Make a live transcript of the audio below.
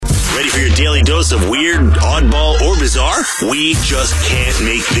your daily dose of weird, oddball, or bizarre? We just can't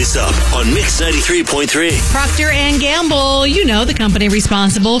make this up on Mix 93.3. Procter & Gamble, you know, the company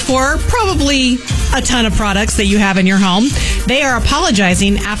responsible for probably a ton of products that you have in your home. They are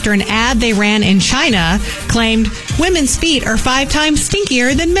apologizing after an ad they ran in China claimed women's feet are 5 times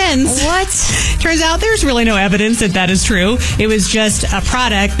stinkier than men's. What? Turns out there's really no evidence that is true. It was just a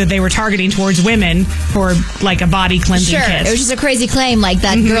product that they were targeting towards women for like a body cleansing kit. It was just a crazy claim like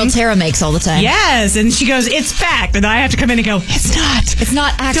that girl Tara makes all the time. Yes, and she goes, it's fact. And I have to come in and go, it's not. It's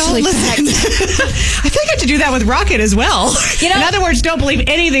not actually fact. I think I have to do that with Rocket as well. You know, in other words, don't believe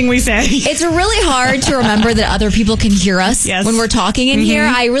anything we say. It's really hard to remember that other people can hear us when we're talking in here.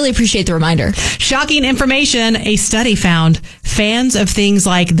 I really appreciate the reminder. Shocking information. A study found fans of things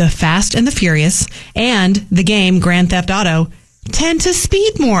like The Fast and the Furious and the game Grand Theft Auto tend to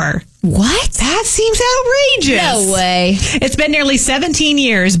speed more. What? That seems outrageous. No way. It's been nearly 17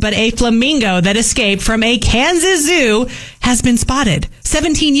 years, but a flamingo that escaped from a Kansas zoo has been spotted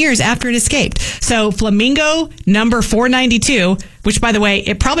 17 years after it escaped. So flamingo number 492, which, by the way,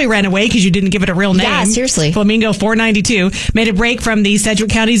 it probably ran away because you didn't give it a real name. Yeah, seriously. Flamingo 492 made a break from the Sedgwick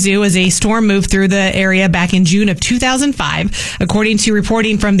County Zoo as a storm moved through the area back in June of 2005. According to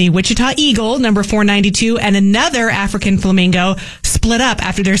reporting from the Wichita Eagle, number 492 and another African flamingo split up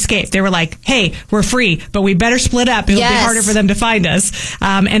after their escape. They were like, hey, we're free, but we better split up. It'll be harder for them to find us.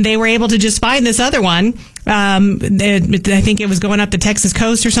 And they were able to just find this other one. I think it was going up the Texas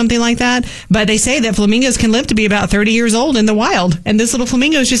coast or something like that. But they say that flamingos can live to be about 30 years old in the wild. And this little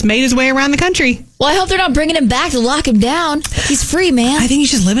flamingo's just made his way around the country. Well, I hope they're not bringing him back to lock him down. He's free, man. I think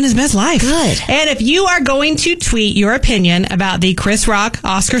he's just living his best life. Good. And if you are going to tweet your opinion about the Chris Rock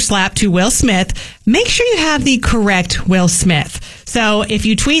Oscar slap to Will Smith, make sure you have the correct Will Smith. So if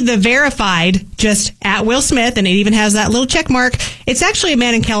you tweet the verified just at Will Smith, and it even has that little check mark, it's actually a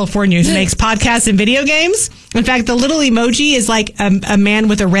man in California who makes podcasts and video games. In fact, the little emoji is like a man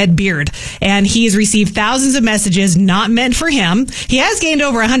with a red beard, and he has received thousands of messages not meant for him. He has gained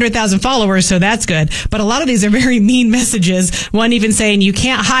over 100,000 followers, so that's good. But a lot of these are very mean messages. One even saying, you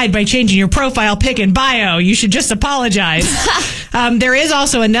can't hide by changing your profile pic and bio. You should just apologize. There is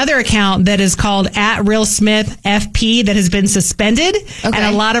also another account that is called @RealSmithFP that has been suspended. Okay. And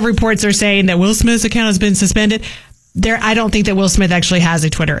a lot of reports are saying that Will Smith's account has been suspended. I don't think that Will Smith actually has a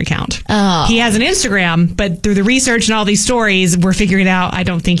Twitter account. Oh. He has an Instagram, but through the research and all these stories, we're figuring out I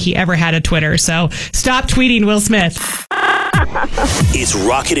don't think he ever had a Twitter. So stop tweeting Will Smith. It's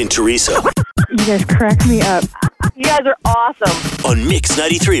Rocket and Teresa. You guys crack me up. You guys are awesome. On Mix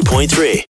 93.3.